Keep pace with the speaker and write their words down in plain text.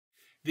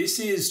This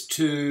is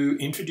to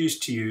introduce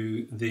to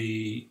you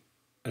the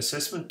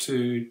Assessment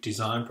 2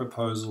 Design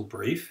Proposal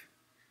Brief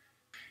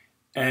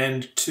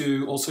and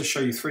to also show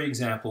you 3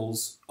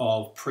 examples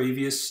of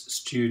previous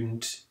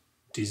student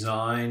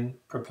design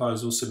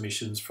proposal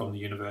submissions from the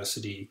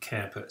university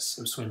campus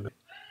of Swinburne.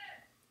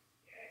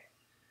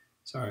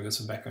 Sorry, I've got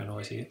some background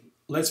noise here.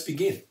 Let's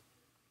begin.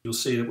 You'll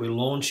see that we're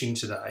launching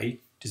today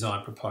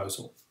Design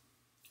Proposal.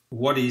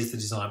 What is the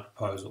design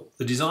proposal?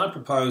 The design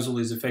proposal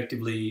is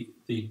effectively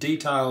the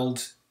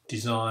detailed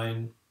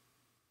design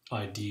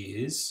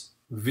ideas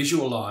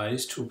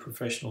visualized to a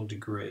professional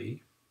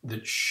degree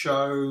that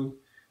show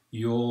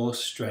your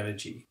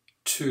strategy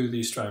to the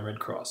Australian Red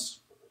Cross.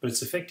 But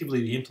it's effectively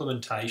the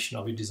implementation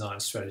of your design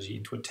strategy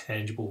into a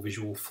tangible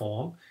visual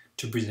form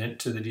to present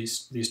to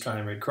the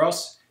Australian Red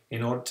Cross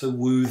in order to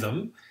woo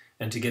them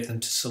and to get them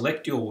to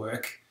select your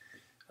work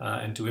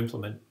and to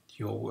implement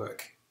your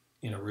work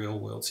in a real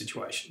world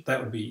situation.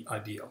 That would be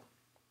ideal.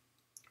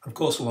 Of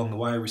course, along the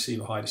way, receive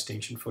a high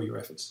distinction for your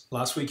efforts.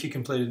 Last week, you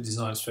completed a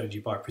design strategy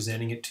by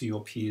presenting it to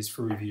your peers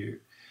for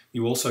review.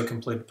 You also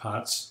completed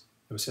parts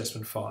of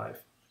Assessment 5.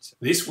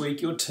 This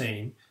week, your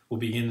team will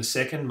begin the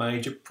second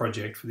major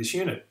project for this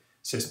unit,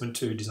 Assessment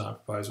 2 Design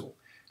Proposal.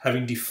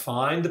 Having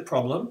defined the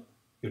problem,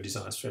 your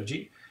design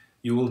strategy,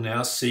 you will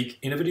now seek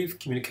innovative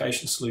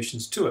communication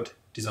solutions to it,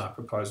 design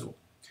proposal,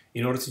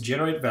 in order to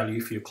generate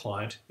value for your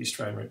client, the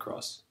Australian Red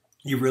Cross.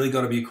 You've really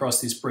got to be across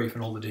this brief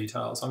and all the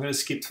details. I'm going to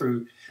skip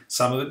through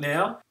some of it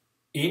now.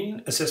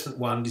 In Assessment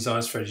 1,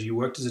 Design Strategy, you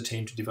worked as a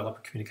team to develop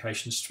a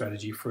communication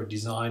strategy for a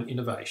design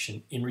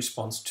innovation in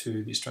response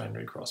to the Australian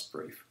Red Cross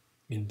brief.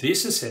 In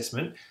this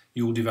assessment,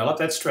 you will develop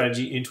that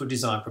strategy into a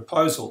design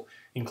proposal,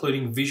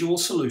 including visual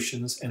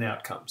solutions and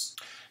outcomes.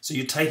 So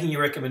you're taking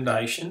your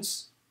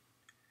recommendations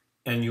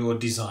and you're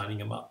designing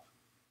them up.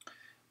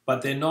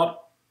 But they're not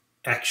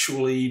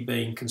actually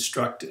being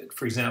constructed.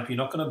 For example,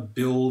 you're not going to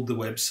build the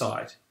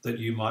website that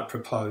you might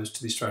propose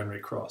to the Australian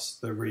Red Cross,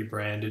 the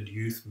rebranded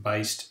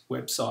youth-based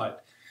website.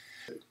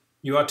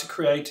 You are to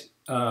create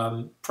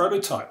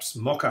prototypes,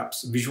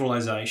 mock-ups,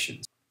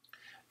 visualizations.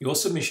 Your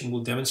submission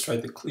will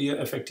demonstrate the clear,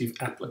 effective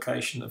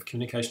application of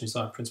communication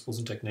design principles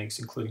and techniques,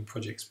 including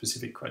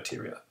project-specific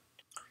criteria.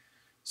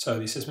 So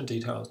the assessment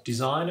details: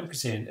 design and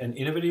present an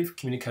innovative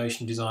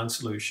communication design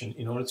solution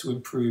in order to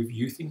improve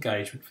youth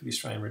engagement for the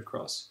Australian Red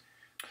Cross.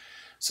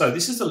 So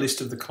this is the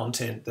list of the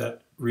content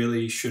that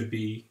really should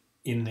be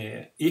in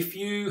there. If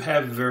you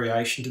have a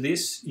variation to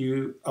this,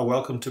 you are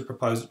welcome to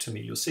propose it to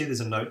me. You'll see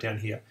there's a note down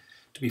here.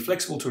 To be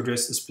flexible to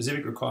address the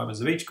specific requirements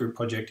of each group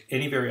project,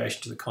 any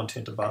variation to the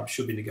content above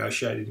should be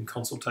negotiated in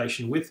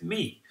consultation with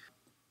me.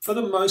 For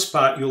the most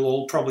part, you'll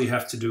all probably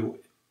have to do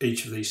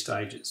each of these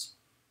stages.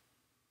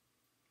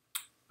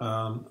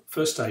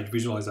 First stage,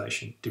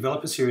 visualization.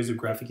 Develop a series of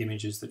graphic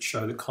images that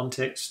show the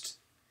context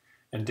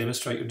and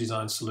demonstrate your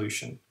design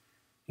solution,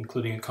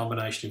 including a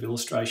combination of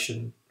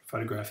illustration,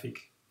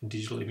 photographic, and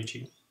digital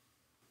imaging.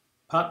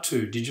 Part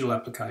 2, digital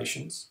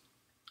applications.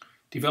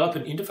 Develop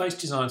an interface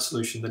design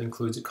solution that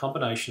includes a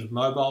combination of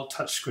mobile,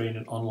 touchscreen,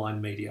 and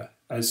online media,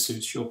 as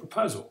suits your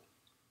proposal.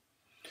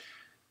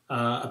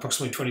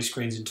 Approximately 20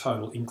 screens in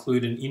total.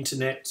 Include an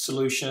internet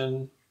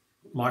solution,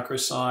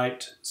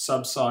 microsite,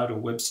 subsite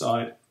or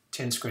website,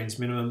 10 screens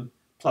minimum,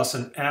 plus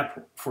an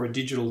app for a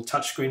digital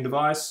touchscreen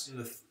device.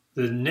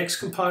 The next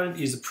component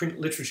is the print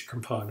literature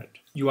component.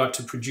 You are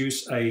to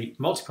produce a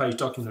multi-page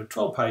document of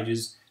 12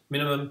 pages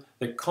minimum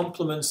that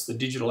complements the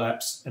digital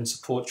apps and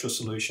supports your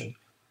solution.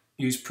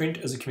 Use print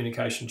as a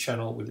communication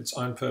channel with its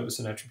own purpose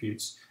and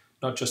attributes,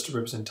 not just a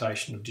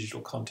representation of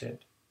digital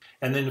content.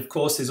 And then, of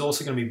course, there's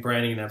also going to be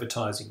branding and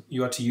advertising.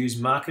 You are to use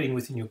marketing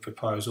within your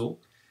proposal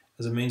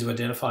as a means of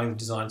identifying the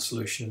design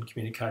solution and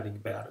communicating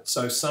about it.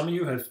 So some of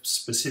you have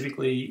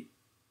specifically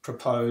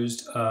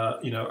proposed, a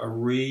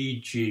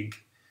rejig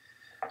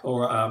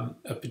or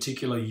a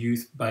particular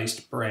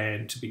youth-based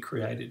brand to be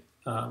created.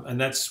 And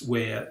that's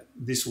where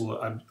this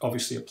will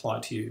obviously apply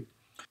to you.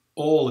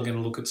 All are going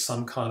to look at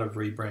some kind of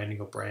rebranding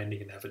or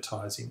branding and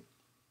advertising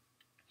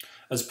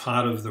as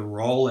part of the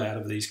rollout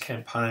of these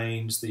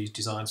campaigns, these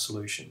design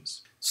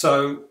solutions.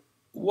 So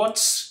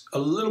what's a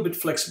little bit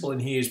flexible in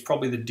here is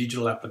probably the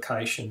digital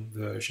application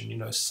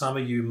version. Some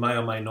of you may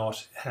or may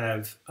not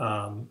have,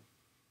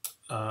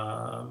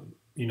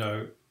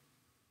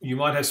 you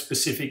might have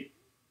specific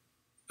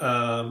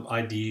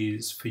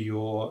ideas for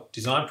your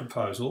design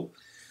proposal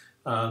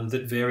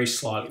that vary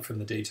slightly from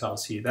the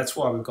details here. That's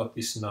why we've got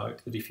this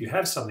note that if you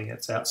have something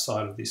that's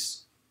outside of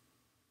this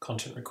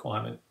content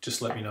requirement,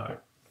 just let me know.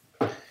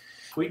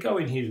 If we go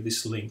in here to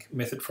this link,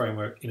 Method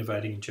Framework,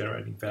 Innovating and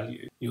Generating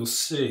Value, you'll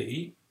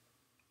see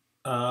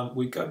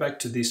we go back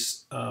to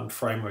this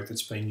framework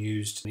that's been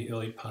used in the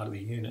early part of the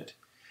unit,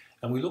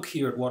 and we look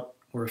here at what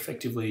we're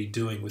effectively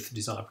doing with the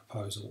design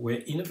proposal.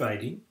 We're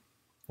innovating,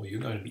 or you're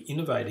going to be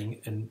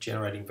innovating and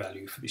generating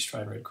value for the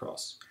Australian Red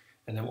Cross.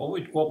 And then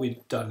what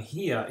we've done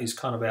here is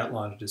kind of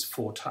outlined it as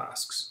 4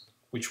 tasks,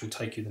 which will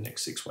take you the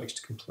next 6 weeks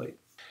to complete.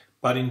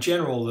 But in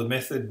general, the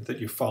method that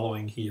you're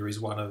following here is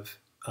one of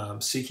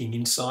seeking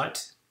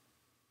insight,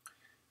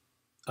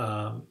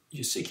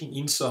 You're seeking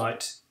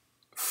insight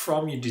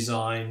from your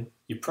design,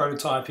 your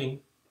prototyping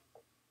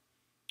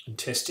and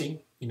testing.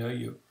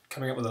 You're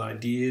coming up with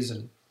ideas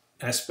and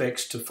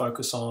aspects to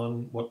focus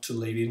on, what to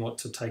leave in, what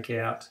to take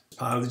out. As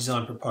part of the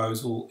design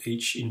proposal,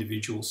 each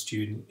individual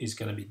student is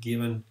going to be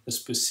given a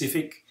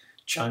specific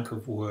chunk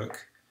of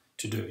work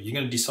to do. You're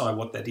going to decide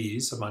what that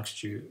is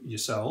amongst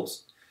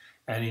yourselves,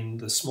 and in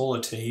the smaller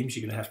teams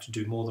you're going to have to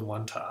do more than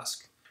one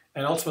task.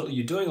 And ultimately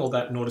you're doing all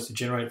that in order to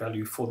generate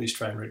value for the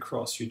Australian Red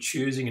Cross. You're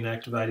choosing and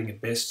activating a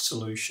best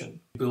solution,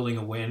 building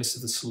awareness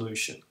of the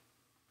solution,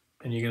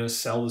 and you're going to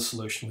sell the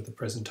solution with a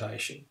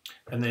presentation.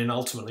 And then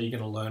ultimately you're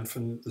going to learn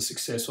from the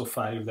success or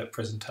failure of that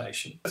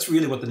presentation. That's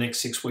really what the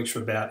next 6 weeks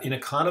are about in a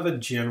kind of a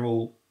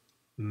general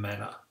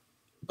manner.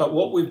 But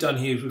what we've done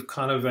here is we've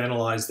kind of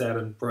analysed that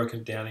and broken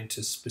it down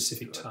into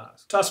specific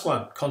tasks. Task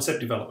 1, concept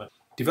development.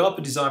 Develop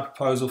a design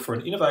proposal for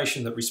an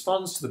innovation that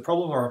responds to the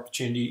problem or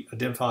opportunity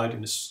identified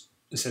in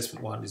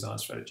Assessment 1 design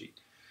strategy.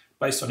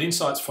 Based on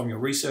insights from your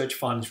research,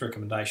 findings,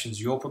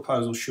 recommendations, your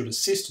proposal should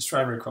assist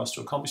Australian Red Cross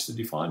to accomplish the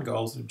defined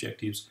goals and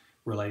objectives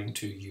relating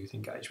to youth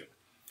engagement.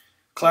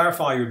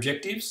 Clarify your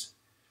objectives,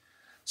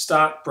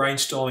 start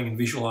brainstorming and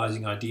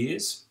visualising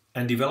ideas,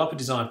 and develop a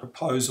design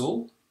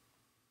proposal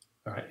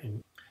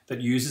that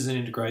uses and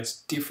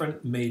integrates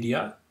different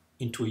media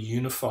into a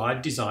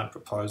unified design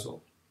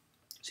proposal.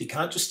 So you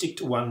can't just stick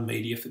to one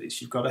media for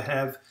this. You've got to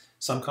have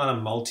some kind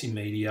of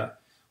multimedia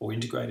or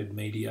integrated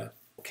media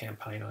or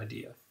campaign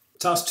idea.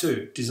 Task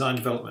 2, design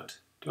development.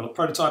 Develop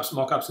prototypes,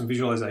 mock-ups and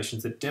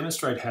visualizations that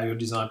demonstrate how your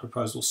design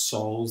proposal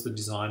solves the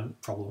design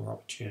problem or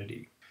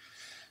opportunity.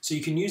 So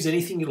you can use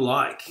anything you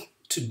like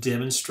to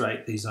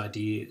demonstrate these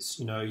ideas.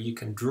 You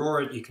can draw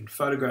it, you can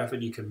photograph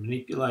it, you can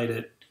manipulate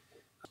it,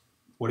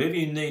 whatever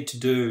you need to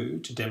do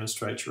to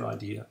demonstrate your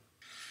idea.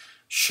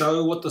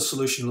 Show what the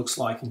solution looks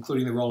like,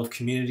 including the role of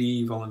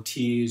community,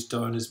 volunteers,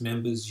 donors,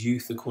 members,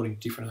 youth, according to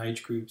different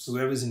age groups,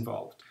 whoever's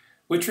involved.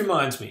 Which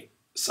reminds me,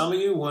 some of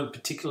you weren't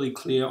particularly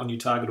clear on your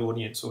target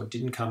audience or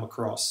didn't come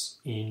across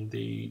in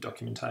the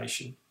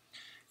documentation.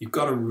 You've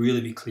got to really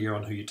be clear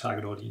on who your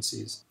target audience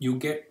is. You'll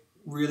get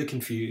really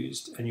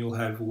confused and you'll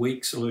have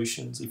weak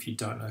solutions if you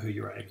don't know who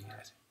you're aiming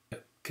at.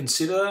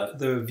 Consider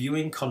the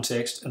viewing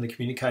context and the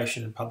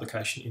communication and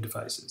publication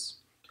interfaces.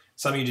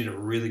 Some of you did a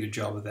really good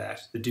job of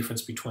that. The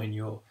difference between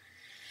your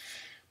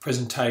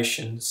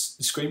presentations,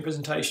 the screen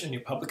presentation and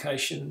your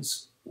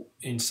publications,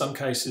 in some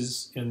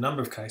cases, in a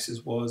number of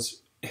cases,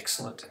 was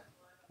excellent.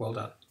 Well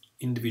done.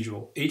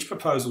 Individual. Each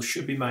proposal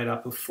should be made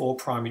up of 4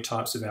 primary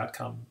types of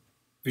outcome: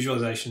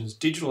 visualizations,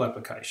 digital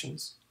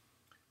applications,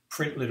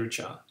 print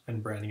literature,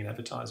 and branding and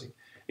advertising.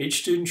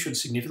 Each student should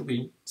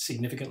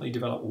significantly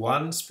develop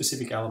one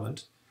specific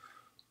element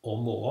or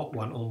more,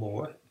 one or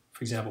more.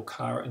 For example,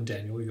 Cara and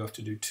Daniel, you have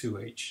to do 2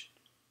 each,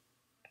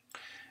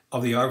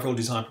 of the overall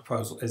design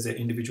proposal as their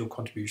individual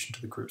contribution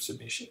to the group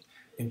submission.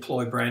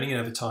 Employ branding and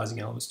advertising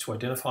elements to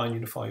identify and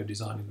unify your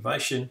design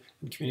innovation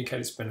and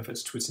communicate its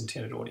benefits to its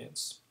intended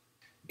audience.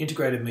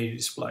 Integrated media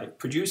display.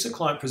 Produce a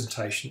client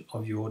presentation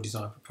of your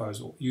design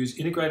proposal. Use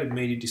integrated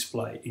media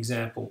display,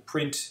 example,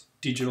 print,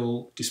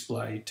 digital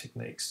display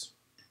techniques,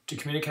 to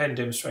communicate and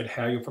demonstrate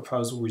how your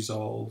proposal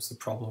resolves the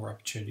problem or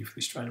opportunity for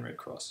the Australian Red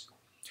Cross.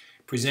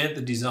 Present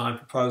the design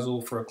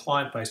proposal for a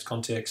client-based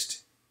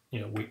context,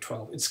 week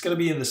 12. It's going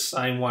to be in the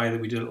same way that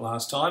we did it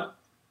last time,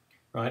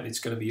 right? It's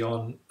going to be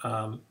on,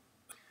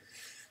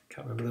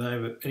 can't remember the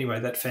name, but anyway,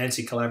 that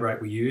fancy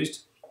Collaborate we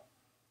used,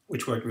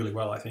 which worked really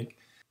well, I think.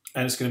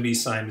 And it's going to be the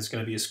same. It's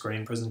going to be a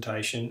screen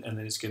presentation, and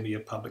then it's going to be a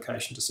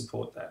publication to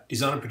support that.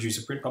 Design and produce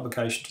a print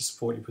publication to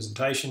support your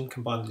presentation.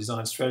 Combine the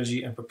design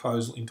strategy and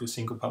proposal into a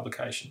single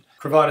publication.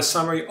 Provide a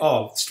summary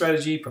of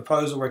strategy,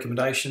 proposal,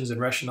 recommendations,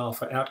 and rationale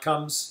for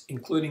outcomes,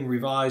 including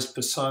revised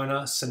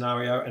persona,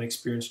 scenario, and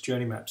experience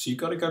journey maps. So you've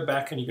got to go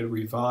back and you've got to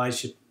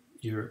revise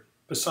your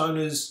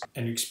personas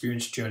and your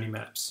experience journey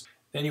maps.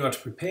 Then you have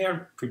to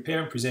prepare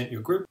and present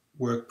your group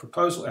work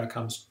proposal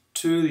outcomes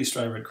to the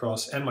Australian Red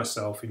Cross and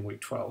myself in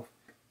week 12.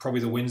 Probably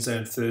the Wednesday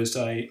and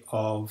Thursday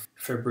of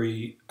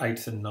February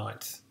 8th and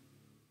 9th.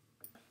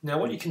 Now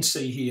what you can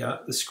see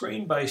here, the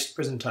screen-based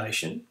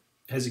presentation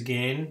has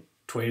again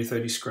 20 to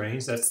 30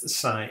 screens. That's the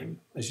same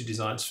as your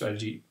design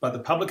strategy, but the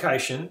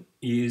publication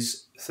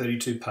is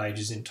 32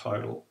 pages in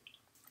total,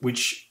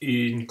 which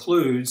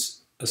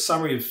includes a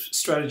summary of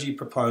strategy,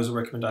 proposal,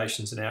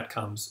 recommendations and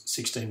outcomes,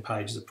 16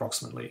 pages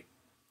approximately.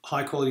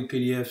 High quality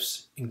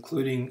PDFs,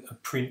 including a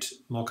print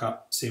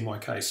mock-up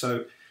CMYK.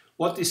 So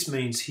what this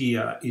means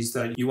here is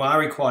that you are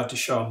required to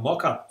show a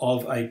mock-up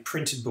of a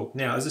printed book.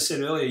 Now, as I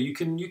said earlier, you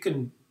can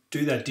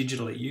do that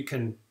digitally. You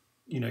can,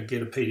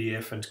 get a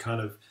PDF and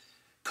kind of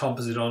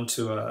composite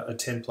onto a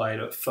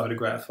template, a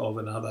photograph of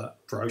another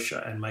brochure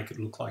and make it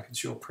look like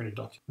it's your printed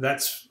document.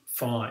 That's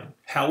fine.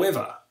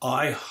 However,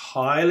 I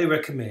highly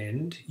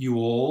recommend you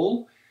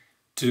all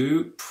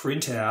do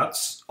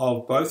printouts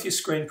of both your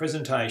screen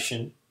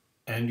presentation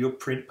and your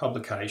print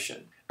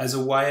publication as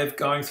a way of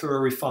going through a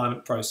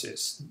refinement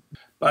process.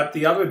 But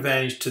the other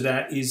advantage to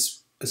that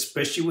is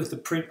especially with the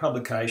print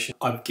publication.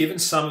 I've given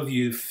some of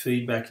you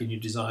feedback in your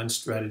design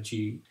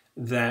strategy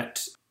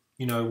that,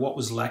 you know, what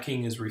was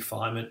lacking is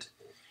refinement,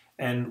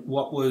 and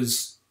what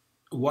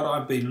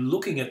I've been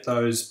looking at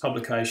those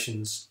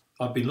publications,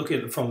 I've been looking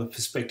at them from the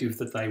perspective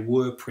that they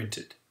were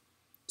printed.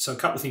 So a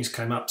couple of things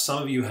came up.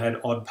 Some of you had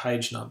odd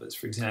page numbers.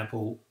 For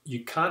example,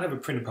 you can't have a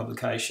printed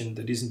publication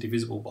that isn't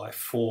divisible by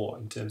 4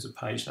 in terms of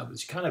page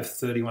numbers. You can't have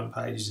 31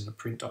 pages in a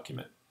print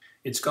document.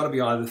 It's got to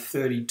be either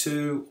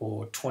 32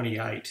 or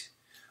 28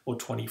 or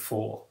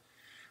 24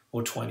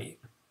 or 20.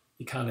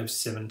 You can't have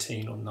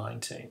 17 or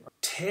 19.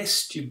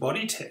 Test your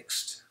body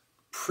text.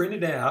 Print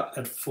it out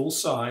at full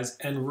size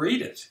and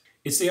read it.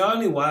 It's the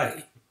only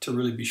way to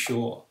really be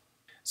sure.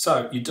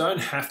 So you don't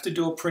have to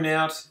do a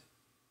printout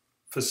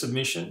for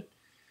submission.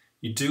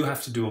 You do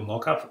have to do a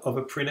mock-up of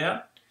a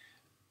printout,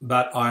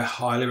 but I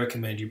highly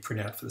recommend you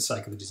print out for the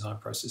sake of the design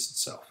process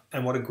itself.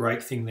 And what a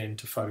great thing then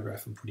to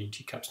photograph and put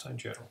into your Capstone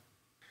journal.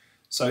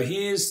 So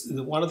here's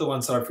one of the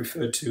ones that I've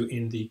referred to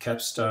in the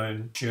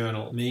Capstone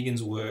journal.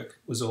 Megan's work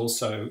was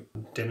also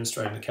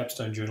demonstrated in the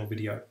Capstone journal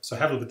video. So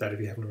have a look at that if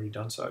you haven't already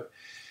done so.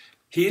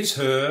 Here's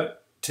her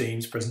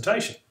team's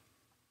presentation.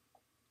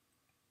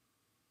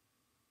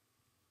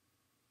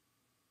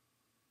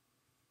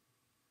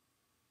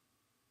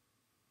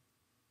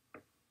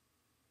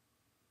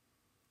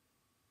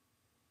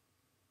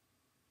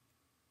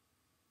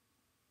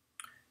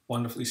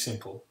 Wonderfully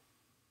simple.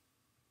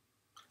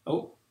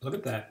 Oh, look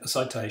at that, a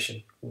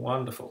citation.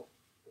 Wonderful.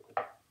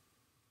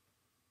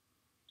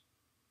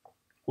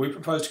 We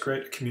propose to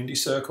create a community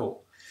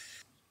circle.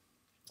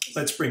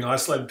 Let's bring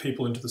isolated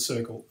people into the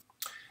circle.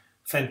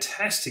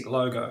 Fantastic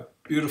logo,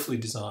 beautifully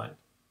designed.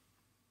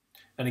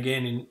 And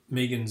again, in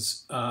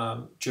Megan's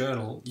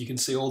journal, you can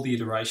see all the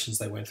iterations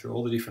they went through,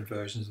 all the different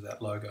versions of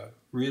that logo.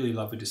 Really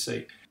lovely to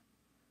see.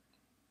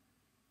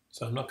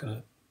 So I'm not going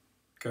to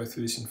go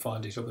through this in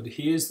fine detail, but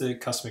here's the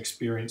customer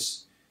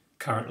experience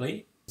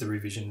currently, the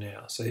revision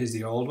now. So here's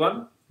the old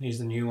one, here's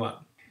the new one.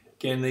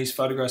 Again, these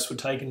photographs were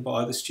taken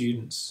by the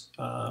students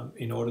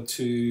in order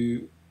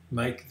to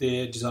make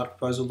their design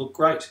proposal look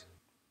great.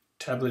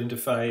 Tablet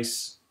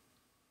interface,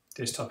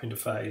 desktop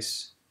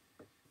interface,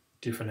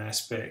 different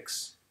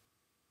aspects.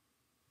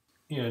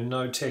 You know,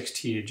 no text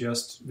here,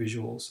 just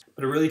visuals.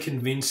 But a really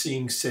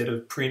convincing set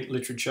of print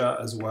literature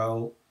as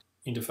well,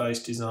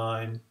 interface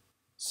design,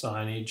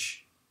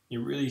 signage.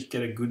 You really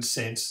get a good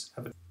sense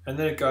of it. And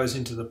then it goes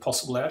into the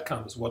possible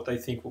outcomes, what they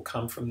think will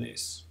come from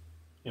this.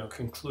 You know,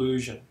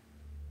 conclusion.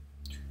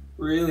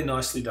 Really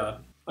nicely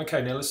done.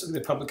 Okay, now let's look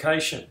at the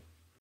publication.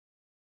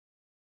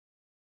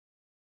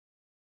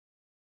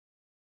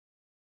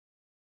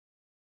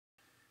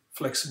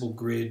 Flexible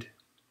grid,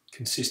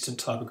 consistent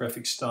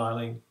typographic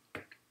styling,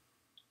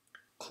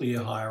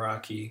 clear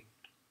hierarchy.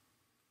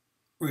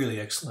 Really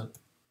excellent.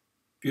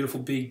 Beautiful,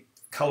 big,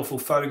 colourful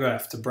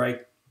photograph to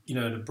break, you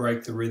know, to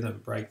break the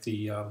rhythm, break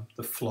the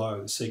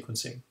flow, the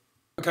sequencing.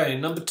 Okay,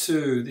 number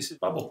 2, this is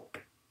bubble.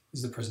 This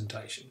is the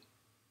presentation.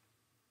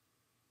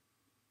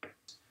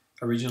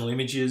 Original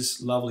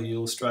images, lovely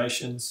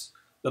illustrations.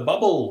 The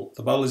bubble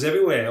is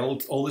everywhere,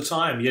 all the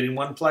time, yet in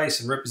one place,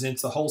 and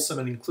represents the wholesome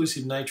and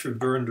inclusive nature of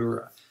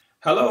Burundura.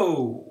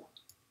 Hello!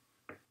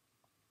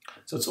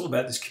 So it's all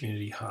about this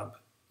community hub,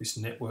 this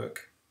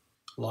network,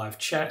 live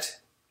chat.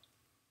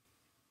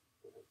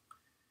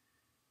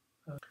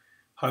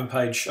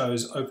 Homepage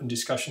shows open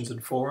discussions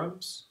and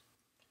forums,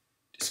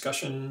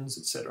 discussions,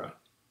 etc.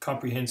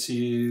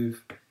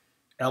 Comprehensive,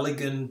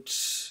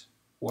 elegant,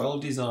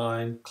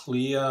 well-designed,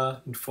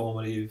 clear,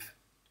 informative.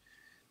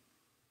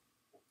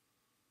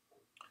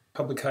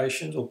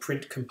 Publications or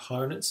print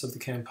components of the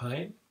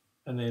campaign,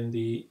 and then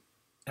the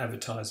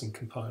advertising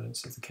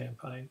components of the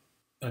campaign,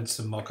 and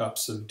some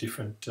mock-ups of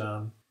different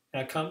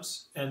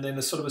outcomes, and then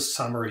a sort of a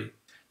summary.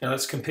 Now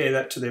let's compare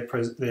that to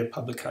their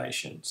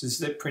publication. So this is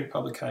their print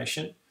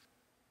publication.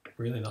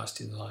 Really nice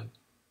design,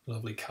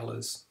 lovely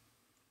colours.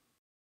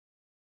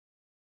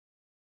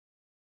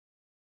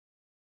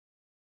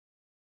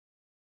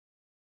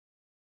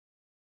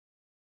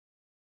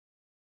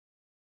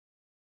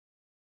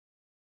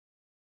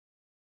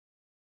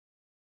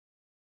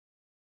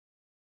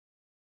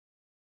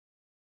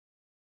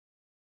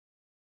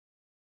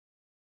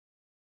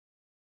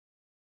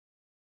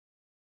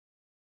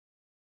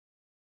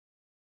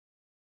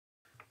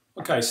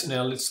 Okay, so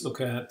now let's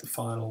look at the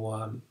final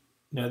one.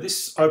 Now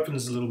this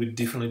opens a little bit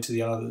differently to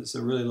the others.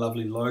 A really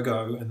lovely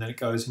logo, and then it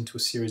goes into a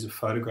series of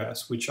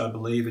photographs, which I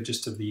believe are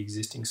just of the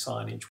existing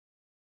signage.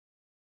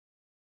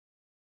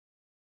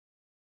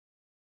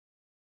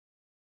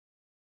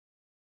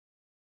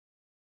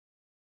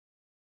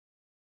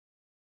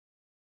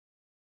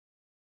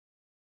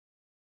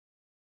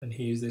 And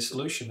here's their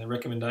solution, their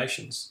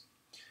recommendations.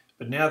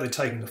 But now they're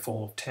taking the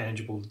form of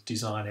tangible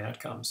design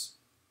outcomes.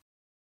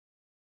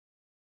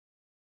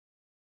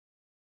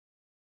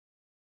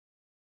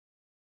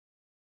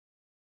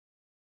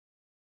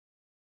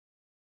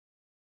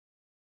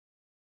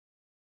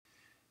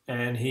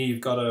 And here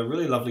you've got a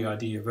really lovely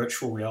idea,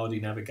 virtual reality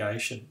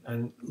navigation.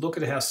 And look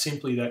at how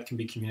simply that can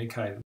be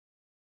communicated.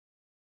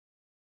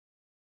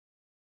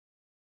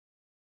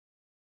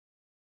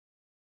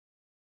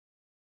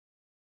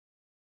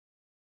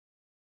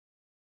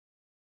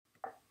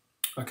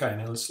 Okay,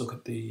 now let's look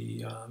at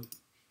the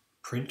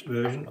print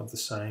version of the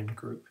same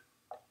group.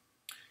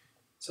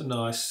 It's a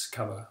nice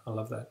cover. I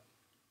love that.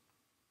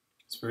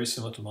 It's very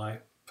similar to my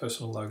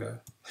personal logo.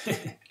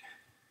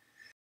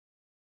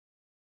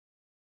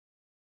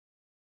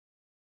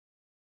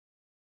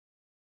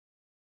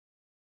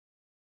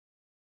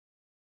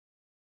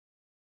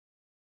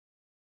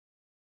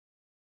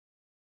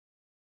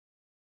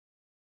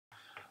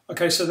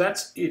 Okay, so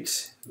that's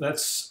it.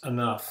 That's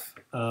enough.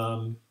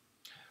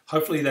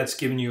 Hopefully that's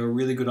given you a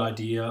really good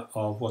idea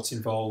of what's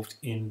involved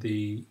in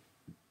the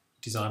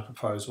design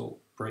proposal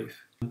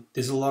brief.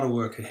 There's a lot of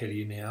work ahead of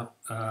you now,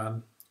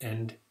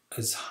 and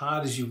as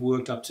hard as you've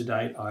worked up to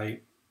date, I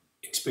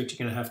expect you're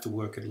going to have to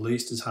work at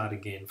least as hard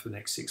again for the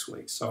next 6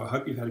 weeks. So I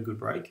hope you've had a good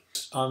break.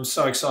 I'm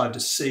so excited to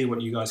see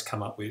what you guys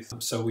come up with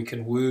so we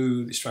can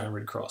woo the Australian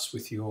Red Cross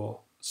with your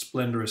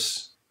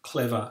splendorous,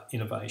 clever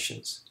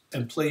innovations.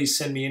 And please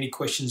send me any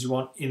questions you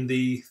want in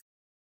the